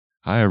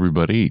Hi,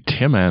 everybody.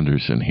 Tim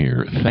Anderson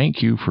here.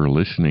 Thank you for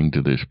listening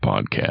to this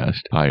podcast.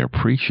 I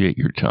appreciate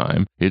your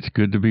time. It's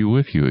good to be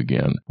with you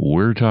again.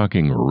 We're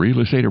talking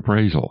real estate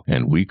appraisal,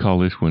 and we call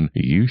this one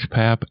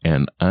USPAP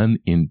and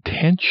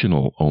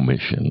unintentional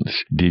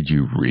omissions. Did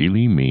you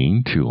really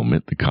mean to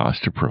omit the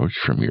cost approach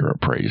from your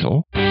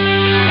appraisal?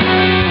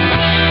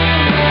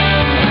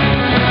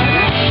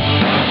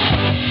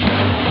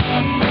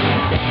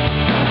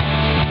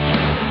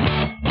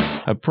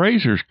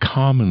 Appraisers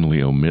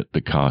commonly omit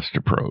the cost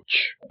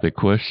approach. The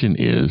question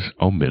is,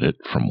 omit it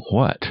from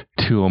what?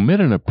 To omit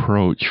an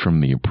approach from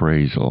the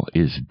appraisal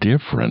is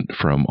different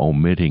from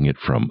omitting it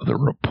from the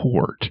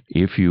report.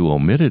 If you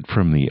omit it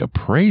from the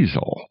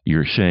appraisal,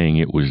 you're saying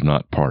it was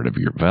not part of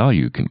your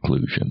value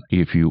conclusion.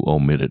 If you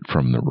omit it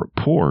from the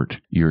report,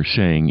 you're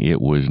saying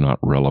it was not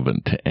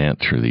relevant to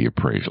answer the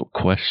appraisal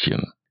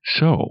question.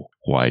 So,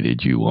 why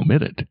did you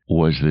omit it?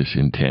 Was this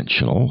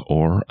intentional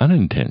or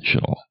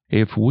unintentional?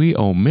 If we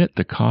omit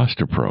the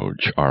cost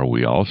approach, are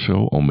we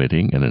also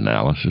omitting an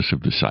analysis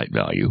of the site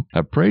value?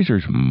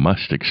 Appraisers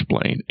must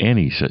explain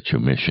any such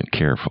omission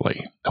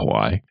carefully.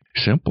 Why?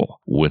 Simple.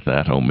 With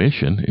that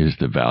omission, is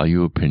the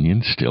value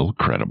opinion still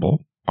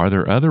credible? Are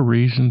there other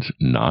reasons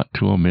not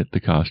to omit the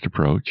cost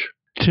approach?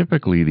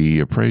 Typically, the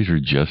appraiser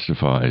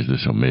justifies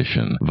this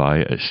omission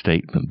via a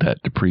statement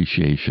that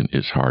depreciation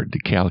is hard to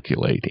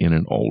calculate in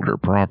an older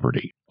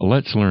property.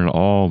 Let's learn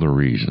all the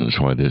reasons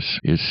why this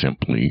is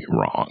simply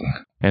wrong.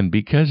 And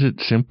because it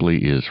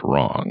simply is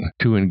wrong,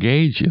 to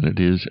engage in it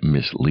is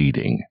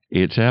misleading.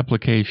 Its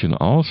application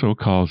also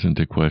calls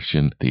into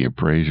question the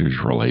appraiser's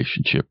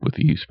relationship with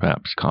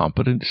USPAP's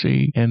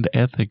competency and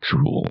ethics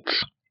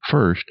rules.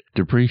 First,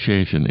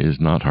 depreciation is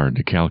not hard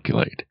to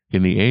calculate.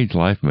 In the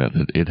age-life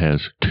method, it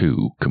has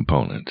two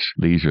components.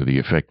 These are the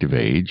effective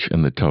age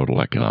and the total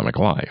economic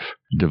life.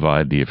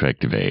 Divide the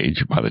effective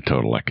age by the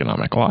total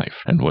economic life.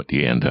 And what do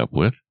you end up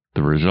with?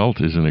 The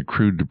result is an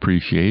accrued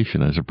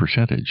depreciation as a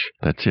percentage.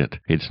 That's it.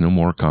 It's no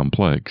more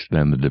complex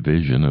than the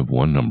division of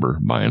one number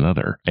by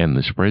another. And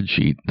the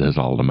spreadsheet does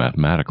all the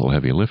mathematical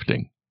heavy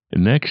lifting.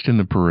 Next in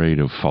the parade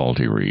of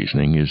faulty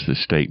reasoning is the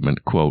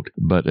statement, quote,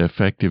 but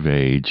effective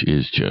age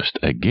is just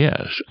a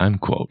guess,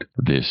 unquote.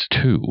 This,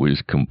 too,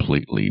 is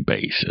completely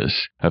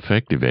baseless.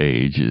 Effective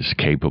age is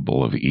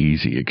capable of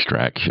easy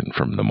extraction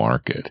from the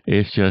market.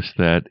 It's just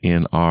that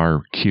in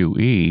our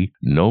QE,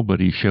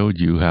 nobody showed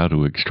you how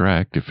to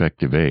extract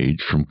effective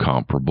age from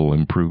comparable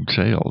improved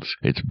sales.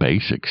 It's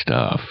basic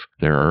stuff.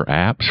 There are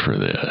apps for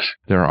this.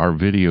 There are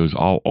videos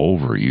all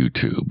over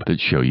YouTube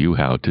that show you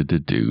how to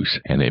deduce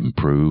an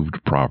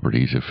improved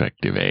property's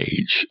effective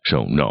age.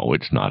 So no,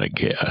 it's not a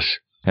guess.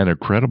 And a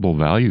credible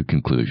value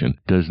conclusion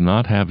does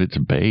not have its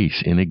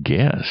base in a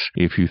guess.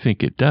 If you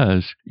think it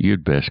does,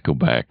 you'd best go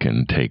back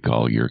and take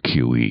all your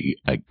QE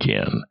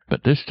again.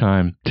 But this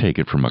time, take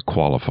it from a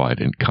qualified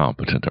and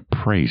competent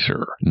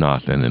appraiser,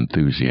 not an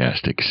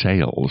enthusiastic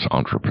sales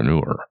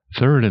entrepreneur.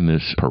 Third in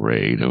this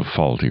parade of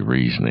faulty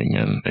reasoning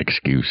and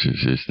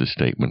excuses is the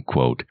statement,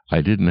 quote, I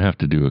didn't have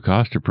to do a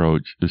cost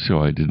approach,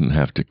 so I didn't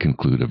have to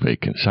conclude a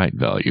vacant site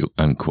value,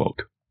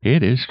 unquote.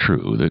 It is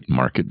true that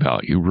market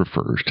value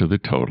refers to the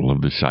total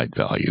of the site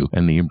value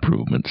and the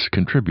improvement's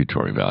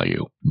contributory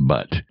value,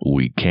 but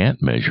we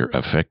can't measure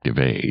effective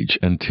age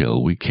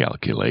until we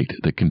calculate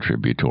the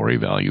contributory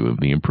value of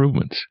the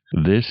improvements.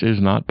 This is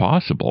not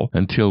possible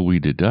until we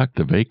deduct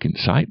the vacant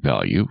site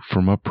value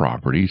from a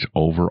property's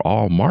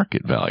overall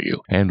market value,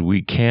 and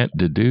we can't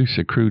deduce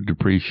accrued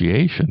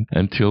depreciation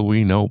until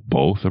we know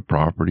both a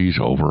property's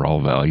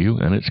overall value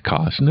and its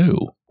cost new.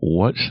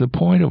 What's the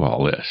point of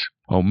all this?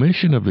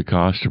 Omission of the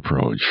cost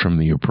approach from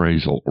the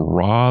appraisal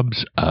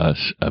robs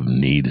us of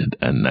needed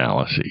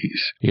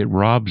analyses. It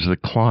robs the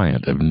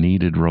client of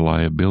needed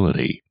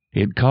reliability.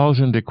 It calls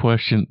into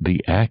question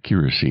the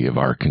accuracy of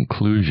our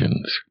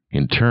conclusions.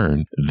 In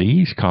turn,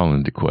 these call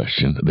into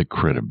question the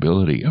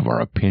credibility of our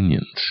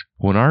opinions.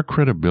 When our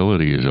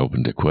credibility is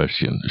open to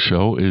question,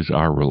 so is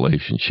our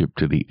relationship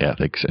to the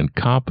ethics and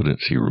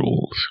competency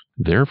rules.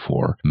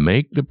 Therefore,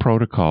 make the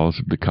protocols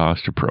of the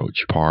cost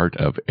approach part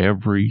of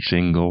every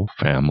single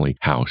family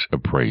house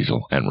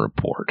appraisal and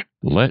report.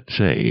 Let's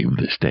save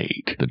the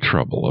state the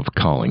trouble of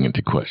calling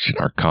into question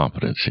our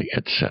competency,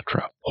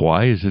 etc.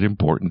 Why is it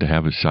important to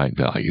have a site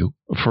value?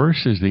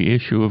 First is the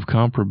issue of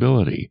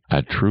comparability.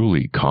 A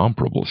truly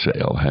comparable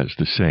sale has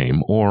the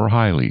same or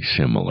highly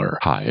similar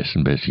highest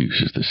and best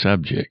use as the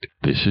subject.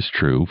 This is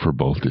true for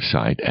both the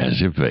site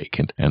as if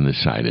vacant and the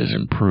site as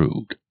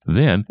improved.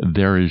 Then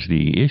there is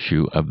the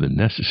issue of the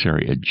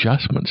necessary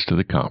adjustments to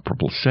the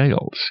comparable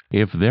sales.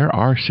 If there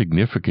are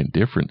significant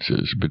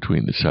differences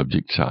between the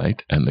subject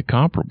site and the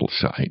comparable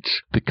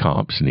sites, the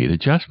comps need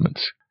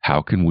adjustments.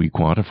 How can we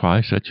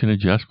quantify such an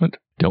adjustment?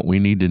 Don't we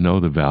need to know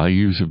the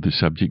values of the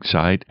subject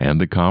site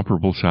and the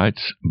comparable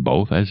sites,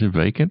 both as if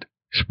vacant?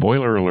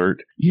 Spoiler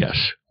alert,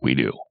 yes, we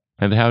do.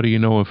 And how do you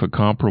know if a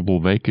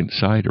comparable vacant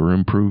site or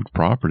improved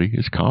property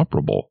is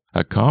comparable?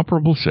 A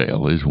comparable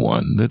sale is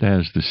one that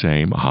has the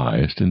same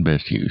highest and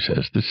best use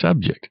as the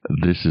subject.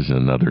 This is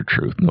another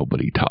truth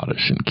nobody taught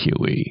us in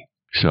QE.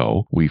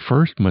 So we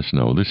first must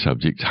know the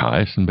subject's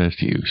highest and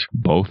best use,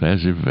 both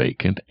as if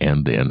vacant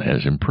and then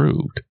as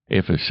improved.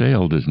 If a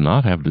sale does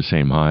not have the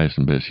same highest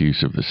and best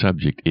use of the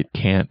subject, it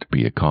can't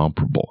be a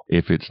comparable.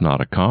 If it's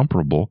not a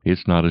comparable,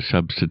 it's not a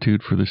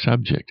substitute for the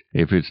subject.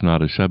 If it's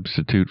not a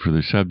substitute for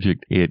the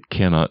subject, it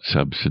cannot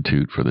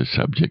substitute for the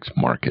subject's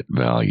market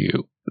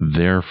value.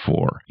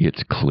 Therefore,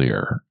 it's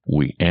clear.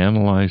 We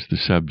analyze the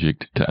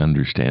subject to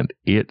understand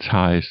its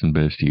highest and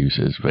best use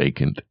as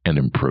vacant and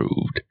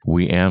improved.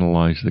 We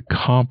analyze the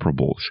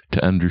comparables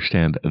to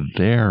understand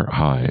their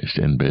highest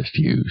and best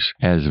use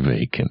as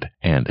vacant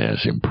and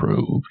as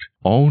improved.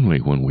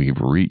 Only when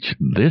we've reached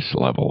this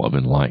level of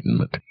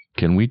enlightenment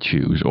can we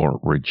choose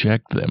or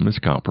reject them as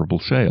comparable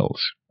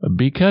sales.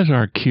 Because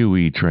our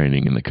QE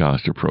training in the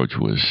cost approach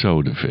was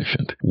so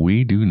deficient,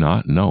 we do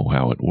not know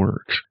how it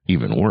works.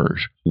 Even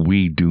worse,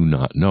 we do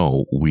not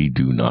know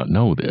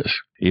this.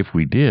 If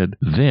we did,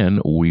 then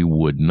we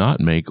would not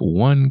make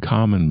one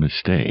common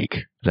mistake.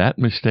 That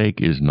mistake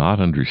is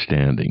not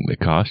understanding the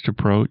cost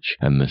approach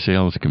and the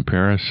sales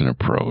comparison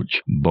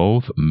approach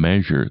both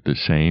measure the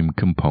same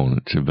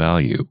components of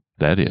value.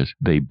 That is,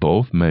 they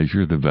both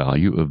measure the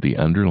value of the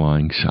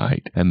underlying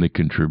site and the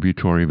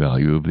contributory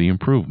value of the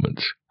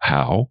improvements.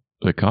 How?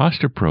 The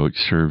cost approach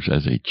serves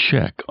as a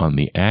check on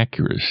the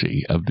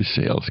accuracy of the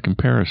sales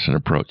comparison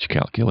approach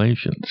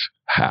calculations.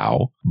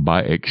 How?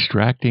 By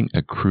extracting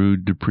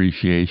accrued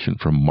depreciation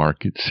from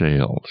market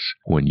sales.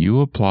 When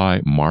you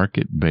apply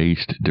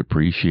market-based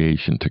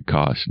depreciation to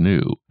cost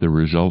new, the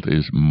result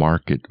is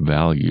market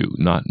value,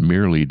 not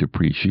merely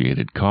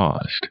depreciated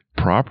cost.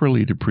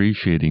 Properly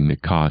depreciating the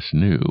cost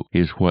new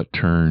is what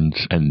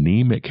turns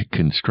anemic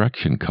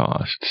construction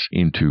costs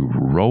into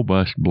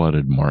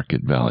robust-blooded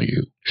market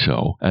value.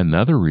 So,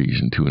 another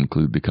reason to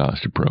include the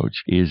cost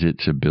approach is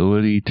its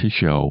ability to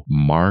show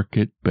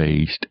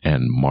market-based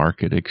and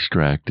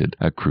market-extracted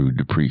accrued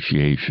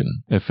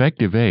depreciation.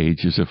 Effective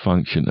age is a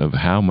function of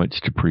how much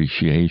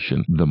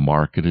depreciation the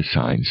market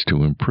assigns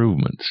to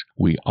improvements.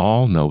 We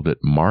all know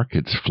that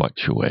markets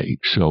fluctuate,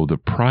 so the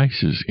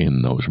prices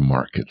in those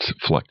markets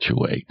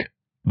fluctuate.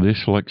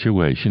 This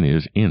fluctuation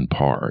is, in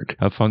part,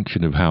 a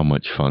function of how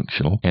much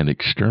functional and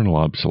external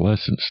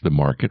obsolescence the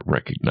market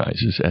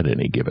recognizes at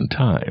any given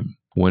time.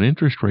 When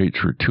interest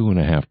rates were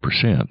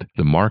 2.5%,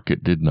 the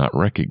market did not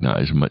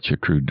recognize much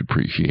accrued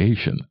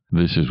depreciation.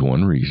 This is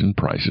one reason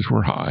prices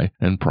were high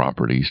and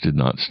properties did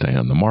not stay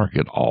on the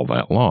market all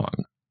that long.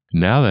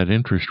 Now that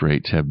interest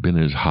rates have been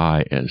as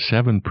high as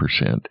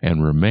 7%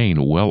 and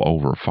remain well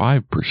over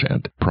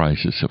 5%,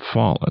 prices have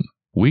fallen.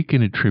 We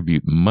can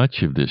attribute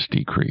much of this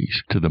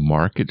decrease to the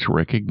market's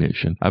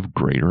recognition of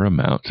greater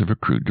amounts of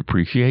accrued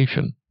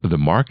depreciation. The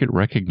market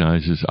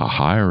recognizes a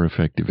higher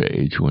effective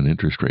age when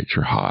interest rates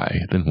are high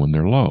than when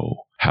they're low.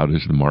 How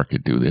does the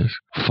market do this?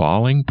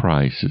 Falling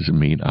prices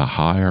mean a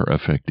higher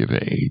effective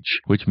age,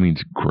 which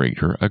means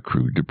greater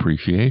accrued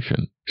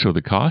depreciation. So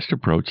the cost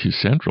approach is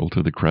central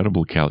to the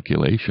credible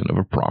calculation of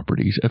a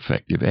property's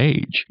effective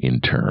age. In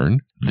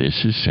turn,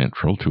 this is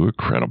central to a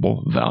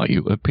credible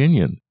value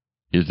opinion.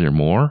 Is there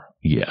more?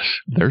 Yes,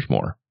 there's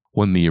more.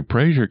 When the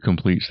appraiser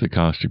completes the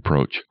cost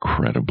approach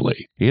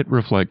credibly, it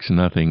reflects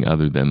nothing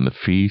other than the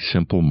fee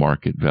simple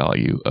market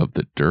value of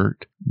the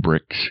dirt,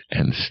 bricks,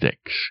 and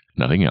sticks.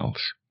 Nothing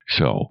else.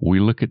 So, we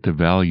look at the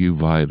value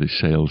via the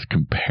sales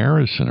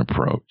comparison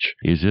approach.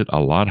 Is it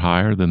a lot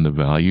higher than the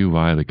value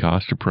via the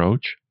cost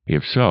approach?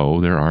 If so,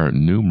 there are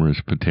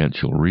numerous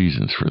potential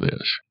reasons for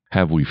this.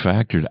 Have we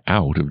factored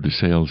out of the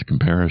sales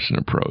comparison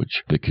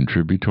approach the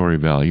contributory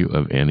value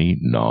of any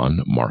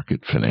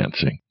non-market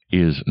financing?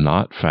 Is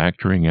not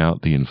factoring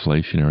out the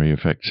inflationary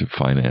effects of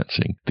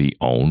financing the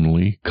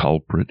only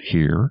culprit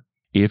here?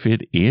 If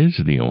it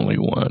is the only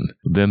one,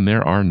 then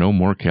there are no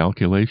more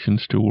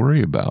calculations to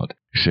worry about.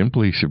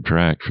 Simply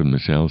subtract from the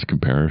sales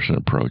comparison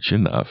approach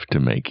enough to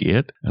make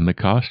it and the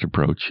cost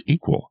approach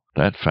equal.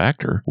 That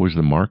factor was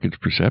the market's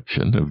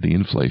perception of the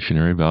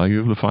inflationary value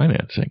of the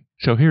financing.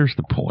 So here's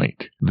the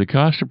point. The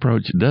cost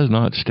approach does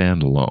not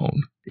stand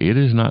alone. It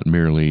is not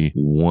merely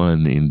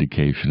one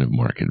indication of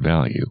market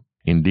value.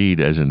 Indeed,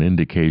 as an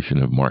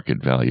indication of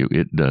market value,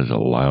 it does a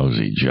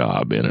lousy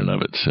job in and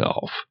of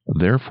itself.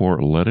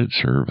 Therefore, let it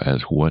serve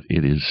as what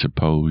it is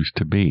supposed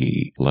to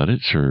be. Let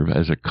it serve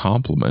as a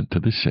complement to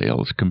the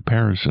sales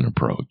comparison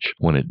approach.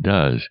 When it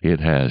does, it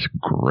has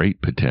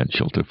great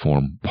potential to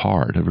form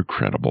part of a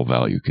credible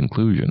value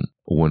conclusion.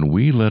 When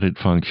we let it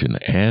function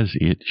as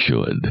it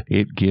should,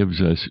 it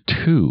gives us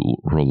two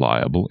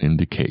reliable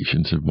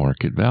indications of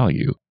market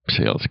value: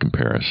 sales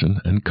comparison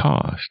and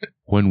cost.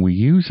 When we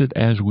use it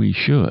as we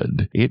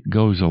should, it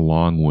goes a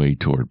long way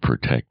toward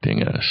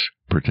protecting us.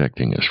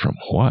 Protecting us from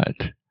what?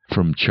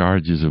 From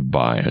charges of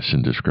bias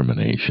and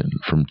discrimination,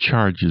 from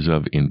charges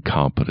of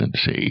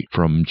incompetency,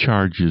 from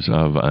charges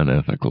of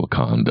unethical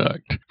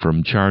conduct,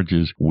 from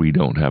charges we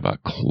don't have a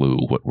clue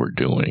what we're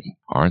doing.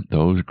 Aren't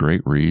those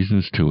great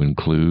reasons to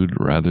include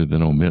rather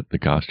than omit the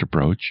cost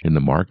approach in the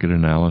market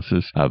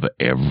analysis of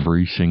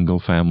every single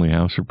family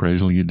house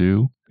appraisal you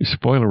do?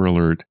 Spoiler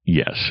alert,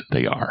 yes,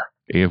 they are.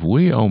 If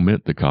we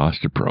omit the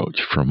cost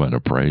approach from an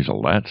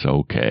appraisal, that's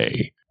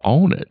okay.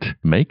 Own it.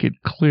 Make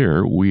it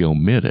clear we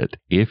omit it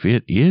if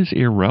it is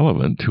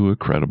irrelevant to a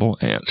credible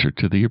answer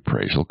to the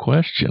appraisal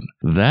question.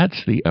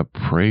 That's the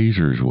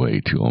appraiser's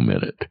way to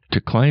omit it.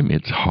 To claim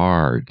it's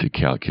hard to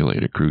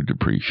calculate accrued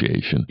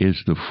depreciation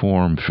is the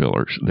form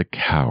filler's, the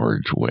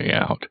coward's way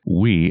out.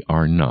 We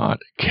are not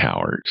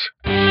cowards.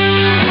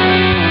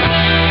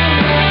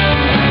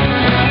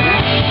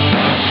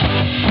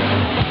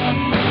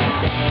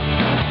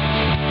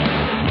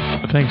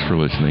 Thanks for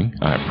listening.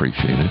 I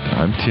appreciate it.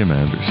 I'm Tim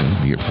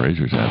Anderson, the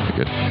Appraiser's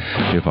Advocate.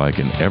 If I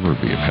can ever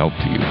be of help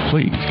to you,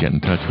 please get in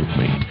touch with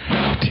me,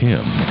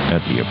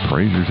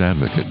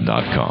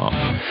 tim@theappraisersadvocate.com.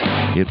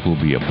 It will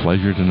be a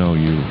pleasure to know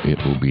you.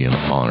 It will be an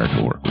honor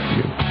to work with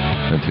you.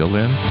 Until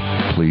then,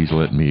 please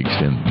let me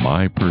extend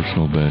my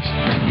personal best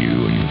to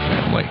you and your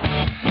family.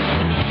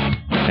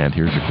 And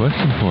here's a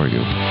question for you.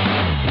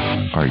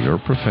 Are your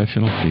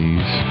professional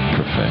fees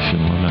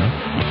professional enough?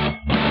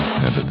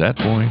 And at that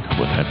point,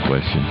 with that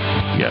question,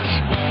 yes,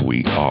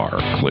 we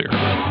are clear.